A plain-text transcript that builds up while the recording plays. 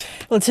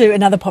Well, to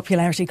another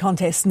popularity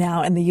contest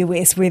now in the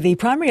US, where the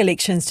primary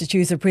elections to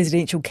choose a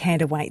presidential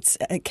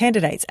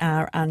candidates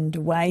are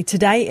underway.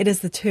 Today, it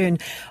is the turn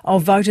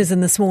of voters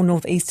in the small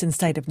northeastern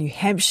state of New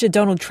Hampshire.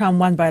 Donald Trump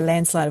won by a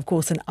landslide, of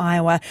course, in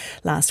Iowa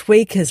last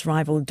week. His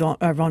rival,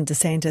 Ron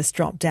DeSantis,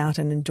 dropped out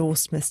and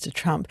endorsed Mr.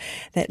 Trump.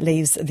 That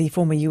leaves the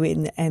former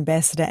UN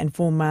ambassador and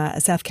former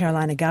South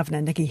Carolina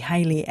governor, Nikki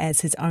Haley,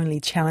 as his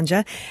only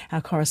challenger. Our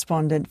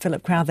correspondent,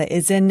 Philip Crowther,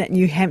 is in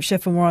New Hampshire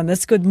for more on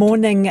this. Good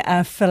morning,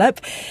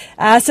 Philip.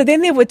 So then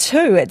there were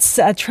two. It's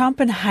Trump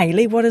and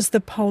Haley. What is the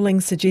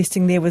polling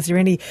suggesting there? Was there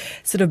any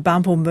sort of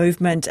bump or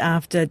movement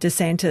after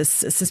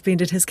DeSantis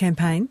suspended his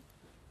campaign?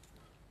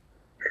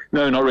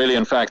 No, not really.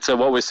 In fact,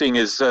 what we're seeing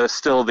is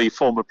still the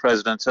former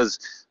president as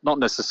not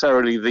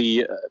necessarily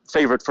the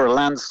favourite for a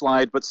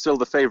landslide, but still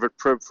the favourite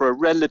for a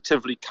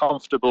relatively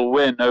comfortable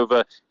win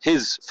over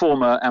his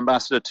former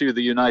ambassador to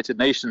the United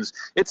Nations.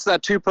 It's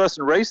that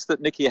two-person race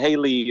that Nikki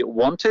Haley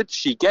wanted.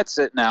 She gets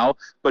it now,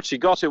 but she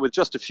got it with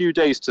just a few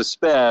days to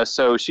spare.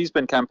 So she's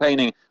been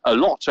campaigning a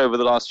lot over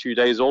the last few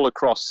days all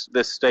across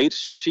this state.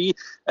 She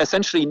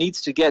essentially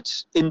needs to get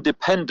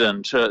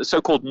independent,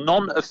 so-called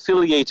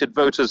non-affiliated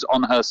voters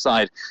on her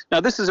side.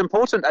 Now, this is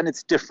important and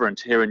it's different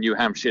here in New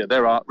Hampshire.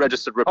 There are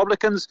registered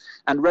Republicans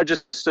and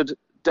registered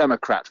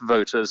Democrat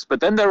voters. But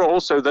then there are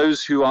also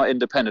those who are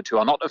independent, who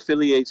are not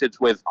affiliated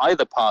with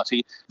either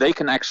party. They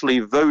can actually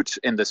vote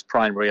in this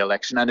primary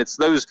election. And it's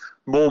those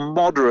more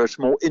moderate,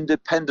 more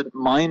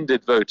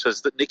independent-minded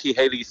voters that Nikki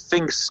Haley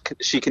thinks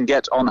she can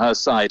get on her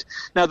side.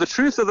 Now, the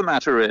truth of the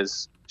matter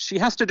is, she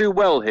has to do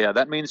well here.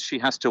 That means she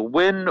has to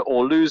win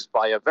or lose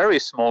by a very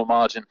small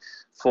margin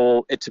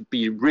for it to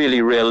be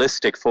really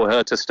realistic for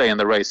her to stay in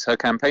the race. Her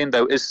campaign,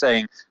 though, is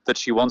saying that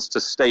she wants to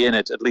stay in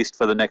it at least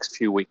for the next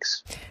few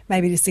weeks.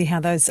 Maybe to see how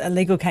those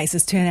legal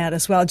cases turn out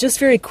as well. Just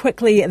very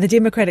quickly, the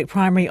Democratic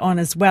primary on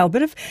as well.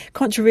 Bit of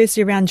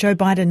controversy around Joe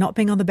Biden not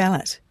being on the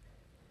ballot.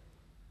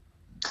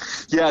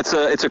 Yeah,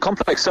 it's a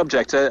complex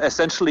subject.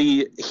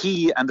 Essentially,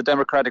 he and the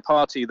Democratic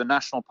Party, the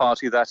national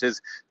party that is,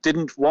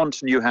 didn't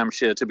want New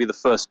Hampshire to be the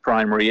first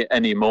primary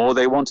anymore.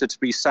 They wanted to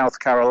be South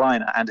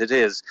Carolina, and it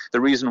is. The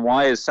reason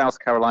why is South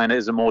Carolina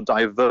is a more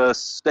diverse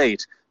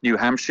state. New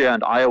Hampshire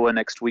and Iowa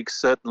next week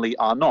certainly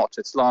are not.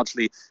 It's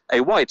largely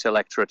a white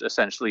electorate,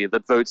 essentially,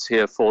 that votes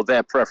here for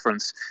their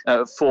preference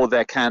for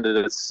their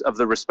candidates of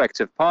the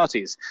respective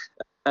parties.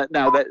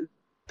 Now,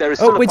 there is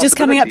still we're just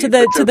coming up to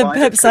the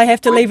pips. I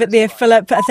have to leave it there, Philip.